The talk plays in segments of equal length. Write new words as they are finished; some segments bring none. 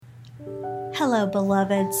Hello,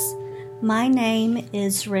 beloveds. My name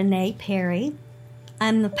is Renee Perry.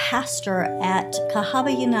 I'm the pastor at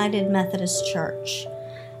Cahaba United Methodist Church,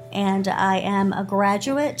 and I am a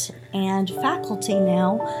graduate and faculty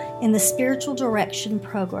now in the Spiritual Direction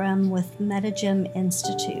program with Metagem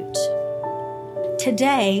Institute.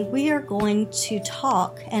 Today, we are going to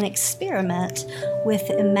talk and experiment with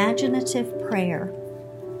imaginative prayer.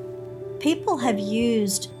 People have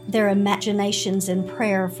used their imaginations in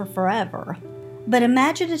prayer for forever, but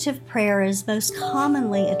imaginative prayer is most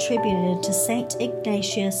commonly attributed to Saint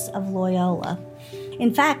Ignatius of Loyola.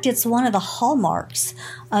 In fact, it's one of the hallmarks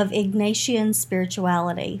of Ignatian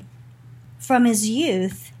spirituality. From his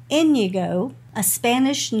youth, Inigo, a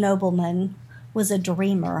Spanish nobleman, was a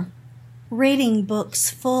dreamer. Reading books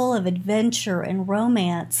full of adventure and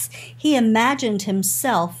romance, he imagined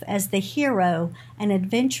himself as the hero and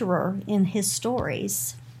adventurer in his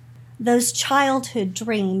stories. Those childhood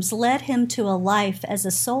dreams led him to a life as a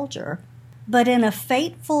soldier, but in a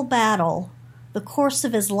fateful battle, the course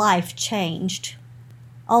of his life changed.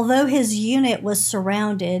 Although his unit was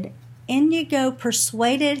surrounded, Inigo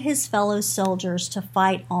persuaded his fellow soldiers to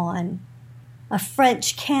fight on. A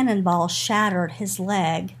French cannonball shattered his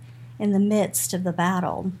leg in the midst of the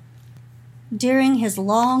battle. During his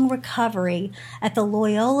long recovery at the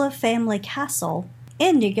Loyola family castle,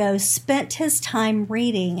 Inigo spent his time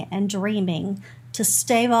reading and dreaming to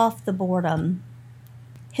stave off the boredom.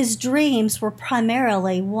 His dreams were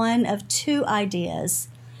primarily one of two ideas: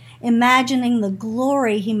 imagining the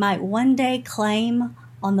glory he might one day claim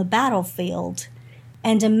on the battlefield,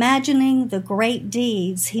 and imagining the great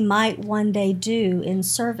deeds he might one day do in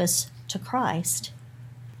service to Christ.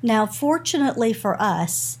 Now, fortunately for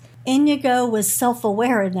us, Inigo was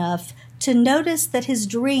self-aware enough to notice that his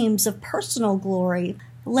dreams of personal glory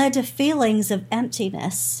led to feelings of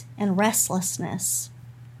emptiness and restlessness,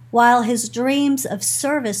 while his dreams of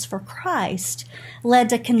service for Christ led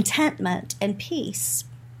to contentment and peace.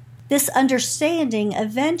 This understanding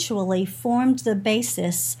eventually formed the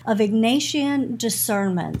basis of Ignatian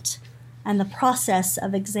discernment and the process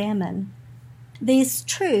of examen. These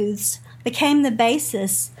truths became the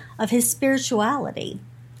basis of his spirituality,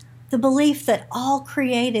 the belief that all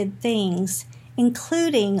created things,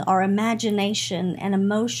 including our imagination and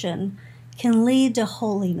emotion, can lead to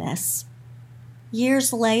holiness.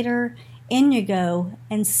 Years later, Inigo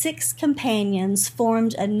and 6 companions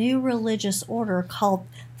formed a new religious order called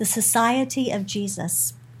the Society of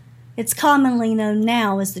Jesus. It's commonly known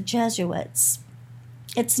now as the Jesuits.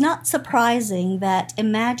 It's not surprising that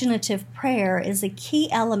imaginative prayer is a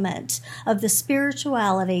key element of the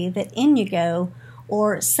spirituality that Inigo,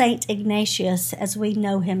 or Saint Ignatius as we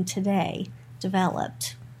know him today,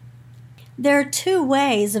 developed. There are 2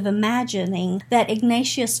 ways of imagining that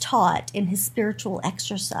Ignatius taught in his spiritual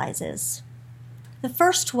exercises. The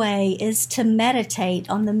first way is to meditate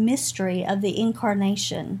on the mystery of the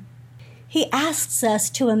Incarnation. He asks us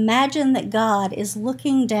to imagine that God is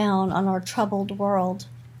looking down on our troubled world.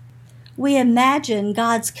 We imagine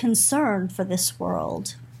God's concern for this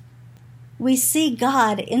world. We see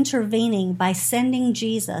God intervening by sending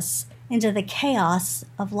Jesus into the chaos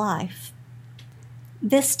of life.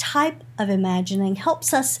 This type of imagining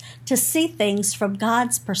helps us to see things from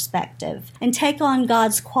God's perspective and take on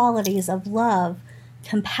God's qualities of love,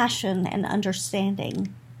 compassion, and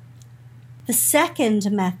understanding. The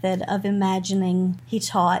second method of imagining, he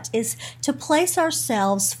taught, is to place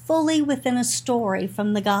ourselves fully within a story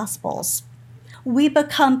from the Gospels. We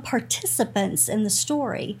become participants in the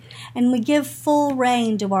story, and we give full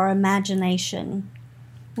rein to our imagination.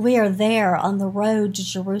 We are there on the road to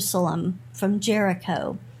Jerusalem from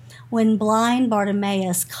Jericho when blind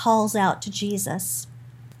Bartimaeus calls out to Jesus.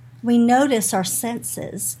 We notice our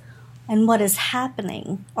senses and what is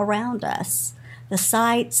happening around us, the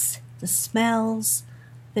sights, the smells,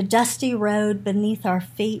 the dusty road beneath our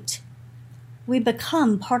feet. We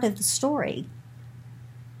become part of the story.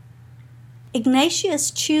 Ignatius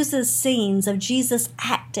chooses scenes of Jesus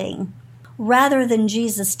acting rather than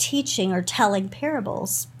Jesus teaching or telling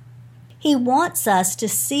parables. He wants us to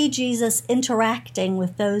see Jesus interacting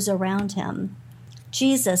with those around him,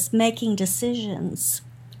 Jesus making decisions,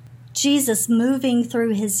 Jesus moving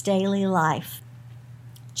through his daily life,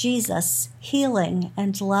 Jesus healing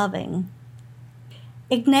and loving.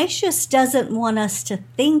 Ignatius doesn't want us to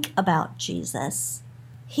think about Jesus.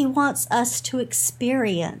 He wants us to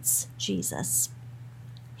experience Jesus.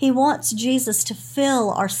 He wants Jesus to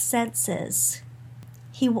fill our senses.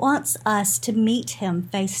 He wants us to meet him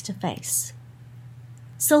face to face.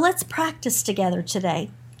 So let's practice together today.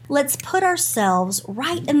 Let's put ourselves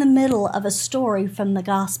right in the middle of a story from the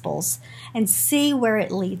Gospels and see where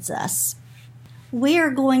it leads us. We are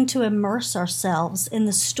going to immerse ourselves in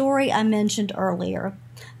the story I mentioned earlier,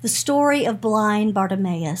 the story of blind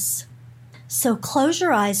Bartimaeus. So close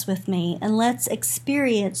your eyes with me and let's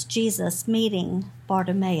experience Jesus meeting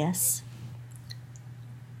Bartimaeus.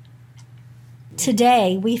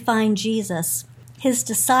 Today we find Jesus, his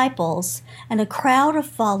disciples, and a crowd of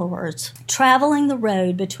followers traveling the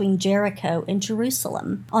road between Jericho and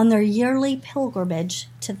Jerusalem on their yearly pilgrimage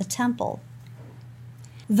to the temple.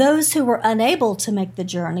 Those who were unable to make the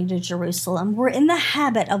journey to Jerusalem were in the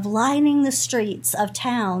habit of lining the streets of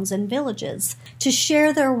towns and villages to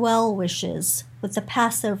share their well wishes with the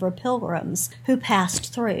Passover pilgrims who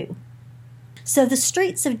passed through. So the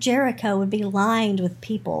streets of Jericho would be lined with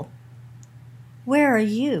people. Where are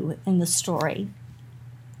you in the story?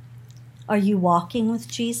 Are you walking with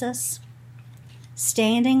Jesus?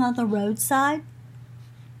 Standing on the roadside?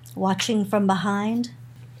 Watching from behind?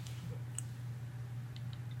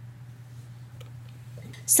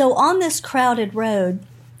 So on this crowded road,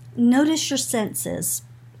 notice your senses.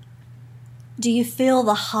 Do you feel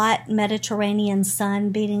the hot Mediterranean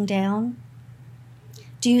sun beating down?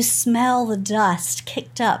 Do you smell the dust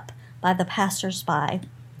kicked up by the passers-by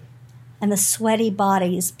and the sweaty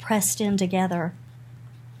bodies pressed in together?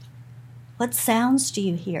 What sounds do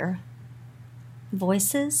you hear?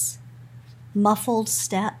 Voices? Muffled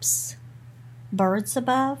steps? Birds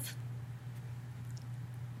above?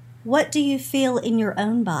 What do you feel in your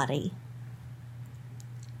own body?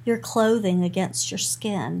 Your clothing against your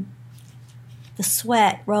skin, the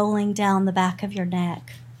sweat rolling down the back of your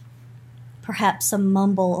neck, perhaps a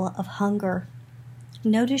mumble of hunger.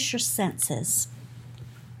 Notice your senses.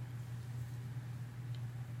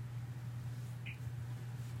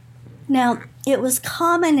 Now, it was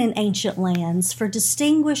common in ancient lands for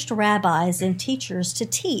distinguished rabbis and teachers to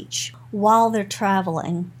teach while they're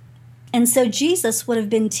traveling. And so Jesus would have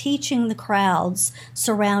been teaching the crowds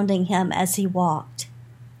surrounding him as he walked.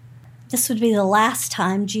 This would be the last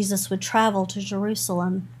time Jesus would travel to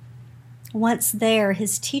Jerusalem. Once there,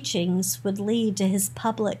 his teachings would lead to his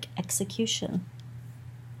public execution.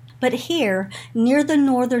 But here, near the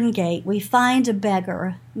northern gate, we find a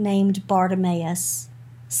beggar named Bartimaeus.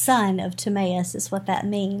 Son of Timaeus is what that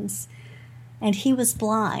means. And he was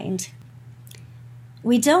blind.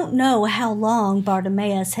 We don't know how long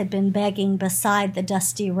Bartimaeus had been begging beside the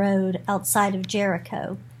dusty road outside of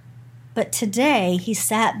Jericho, but today he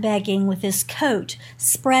sat begging with his coat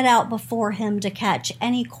spread out before him to catch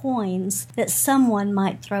any coins that someone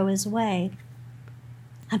might throw his way.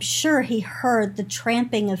 I'm sure he heard the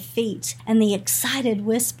tramping of feet and the excited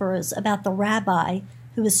whispers about the rabbi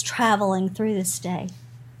who was traveling through this day.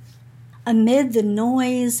 Amid the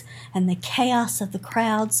noise and the chaos of the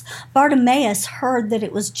crowds, Bartimaeus heard that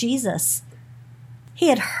it was Jesus. He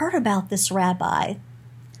had heard about this rabbi.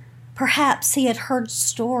 Perhaps he had heard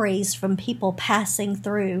stories from people passing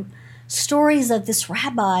through, stories of this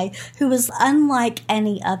rabbi who was unlike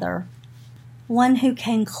any other, one who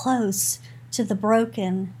came close to the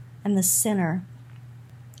broken and the sinner,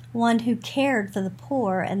 one who cared for the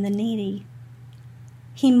poor and the needy.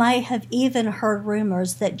 He might have even heard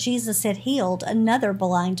rumors that Jesus had healed another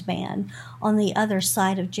blind man on the other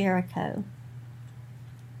side of Jericho.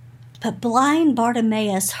 But blind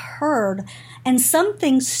Bartimaeus heard, and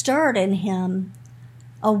something stirred in him,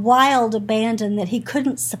 a wild abandon that he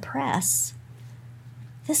couldn't suppress.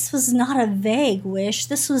 This was not a vague wish.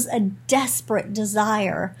 This was a desperate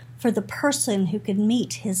desire for the person who could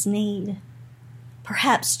meet his need.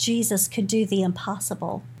 Perhaps Jesus could do the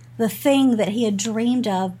impossible. The thing that he had dreamed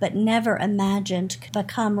of but never imagined could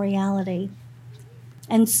become reality.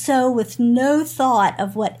 And so, with no thought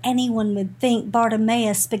of what anyone would think,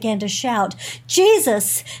 Bartimaeus began to shout,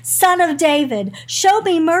 "Jesus, Son of David, show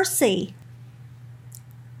me mercy!"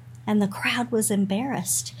 And the crowd was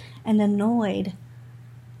embarrassed and annoyed,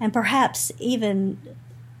 and perhaps even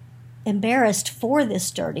embarrassed for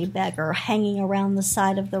this dirty beggar hanging around the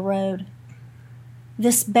side of the road.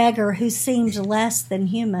 This beggar who seemed less than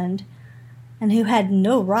human and who had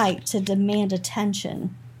no right to demand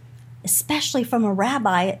attention, especially from a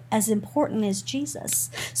rabbi as important as Jesus.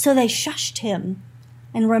 So they shushed him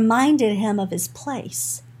and reminded him of his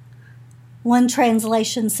place. One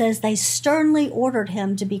translation says they sternly ordered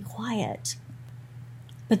him to be quiet.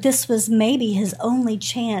 But this was maybe his only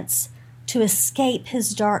chance to escape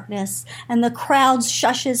his darkness, and the crowd's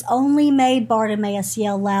shushes only made Bartimaeus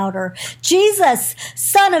yell louder, "Jesus,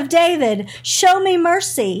 Son of David, show me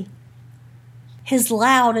mercy!" His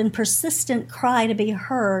loud and persistent cry to be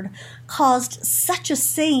heard caused such a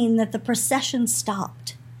scene that the procession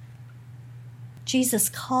stopped. Jesus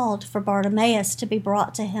called for Bartimaeus to be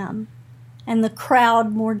brought to him, and the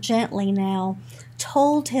crowd more gently now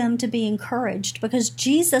told him to be encouraged because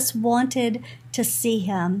Jesus wanted to see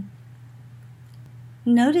him.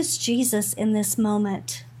 Notice Jesus in this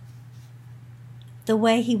moment, the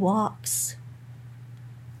way he walks,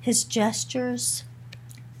 his gestures,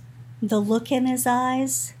 the look in his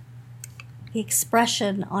eyes, the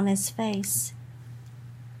expression on his face.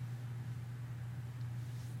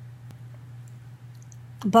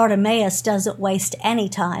 Bartimaeus doesn't waste any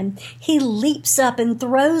time. He leaps up and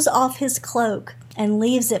throws off his cloak and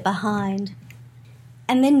leaves it behind.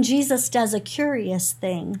 And then Jesus does a curious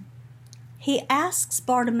thing. He asks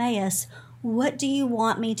Bartimaeus, "What do you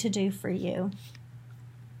want me to do for you?"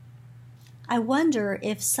 I wonder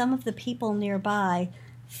if some of the people nearby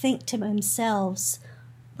think to themselves,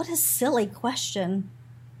 what a silly question.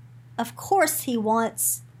 Of course he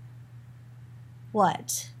wants,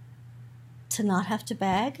 what? To not have to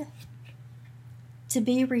beg? To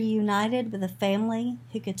be reunited with a family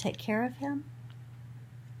who could take care of him?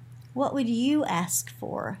 What would you ask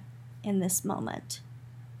for in this moment?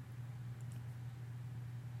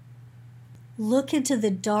 Look into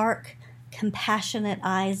the dark, compassionate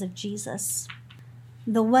eyes of Jesus,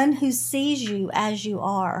 the one who sees you as you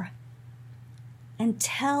are, and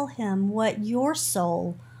tell him what your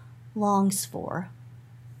soul longs for.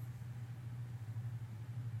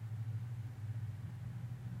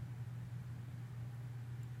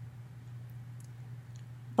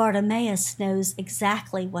 Bartimaeus knows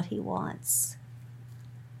exactly what he wants.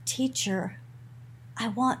 Teacher, I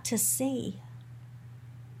want to see.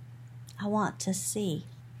 I want to see.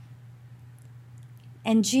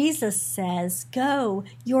 And Jesus says, "Go,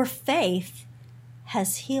 your faith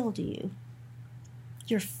has healed you."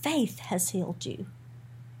 Your faith has healed you.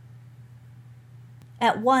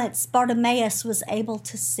 At once, Bartimaeus was able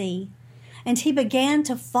to see, and he began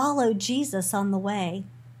to follow Jesus on the way.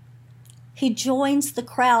 He joins the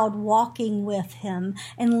crowd walking with him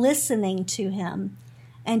and listening to him,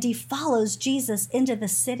 and he follows Jesus into the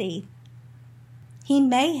city. He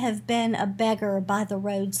may have been a beggar by the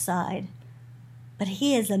roadside, but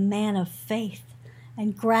he is a man of faith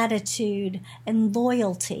and gratitude and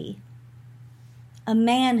loyalty, a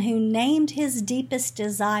man who named his deepest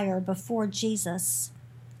desire before Jesus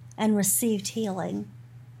and received healing.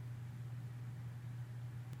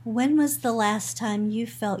 When was the last time you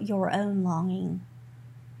felt your own longing?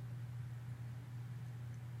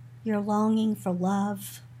 Your longing for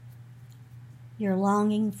love, your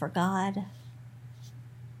longing for God,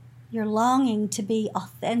 your longing to be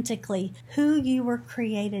authentically who you were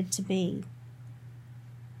created to be.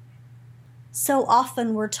 So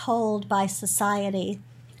often we're told by society,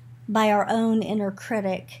 by our own inner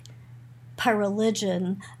critic, by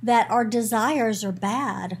religion, that our desires are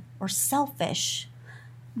bad or selfish,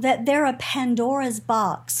 that they're a Pandora's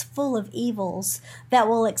box full of evils that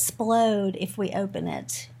will explode if we open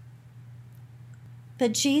it.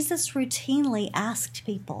 But Jesus routinely asked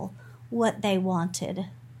people what they wanted.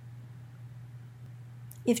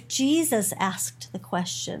 If Jesus asked the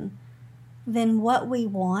question, then what we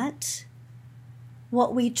want,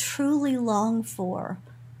 what we truly long for,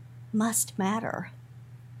 must matter.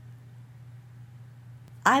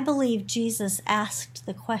 I believe Jesus asked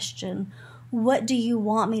the question, "What do you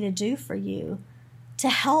want me to do for you?" to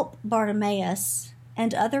help Bartimaeus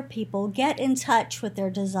and other people get in touch with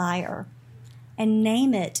their desire and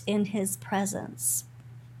name it in his presence.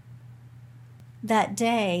 That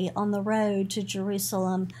day on the road to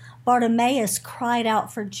Jerusalem, Bartimaeus cried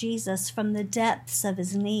out for Jesus from the depths of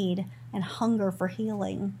his need and hunger for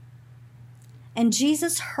healing. And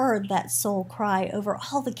Jesus heard that soul cry over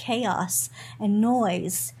all the chaos and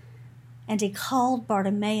noise, and he called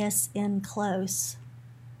Bartimaeus in close.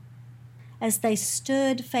 As they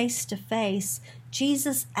stood face to face,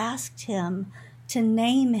 Jesus asked him to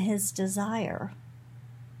name his desire.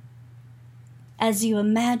 As you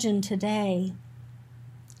imagine today,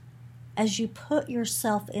 as you put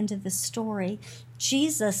yourself into the story,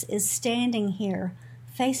 Jesus is standing here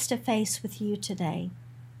face to face with you today.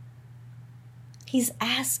 He's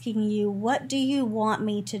asking you, what do you want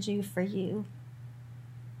me to do for you?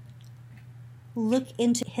 Look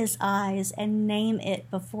into his eyes and name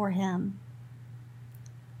it before him.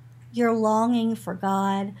 Your longing for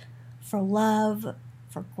God, for love,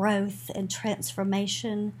 for growth and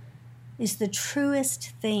transformation is the truest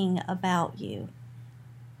thing about you.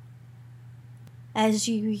 As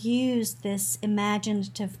you use this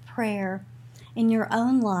imaginative prayer in your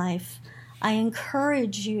own life, I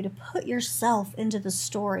encourage you to put yourself into the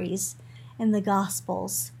stories in the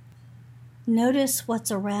Gospels. Notice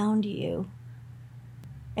what's around you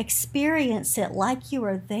Experience it like you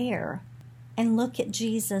are there and look at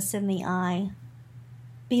Jesus in the eye.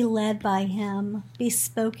 Be led by Him, be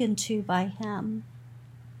spoken to by Him,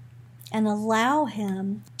 and allow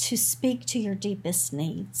Him to speak to your deepest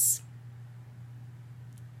needs.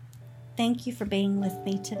 Thank you for being with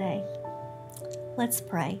me today. Let's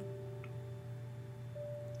pray.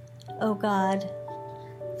 Oh God,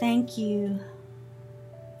 thank you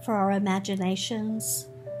for our imaginations,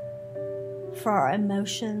 for our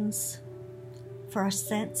emotions, for our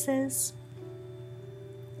senses.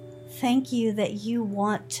 Thank you that you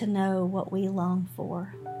want to know what we long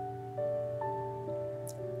for.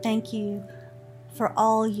 Thank you for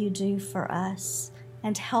all you do for us,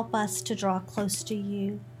 and help us to draw close to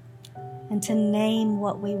you and to name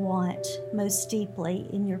what we want most deeply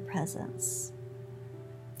in your presence.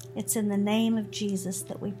 It's in the name of Jesus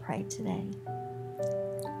that we pray today.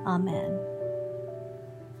 Amen.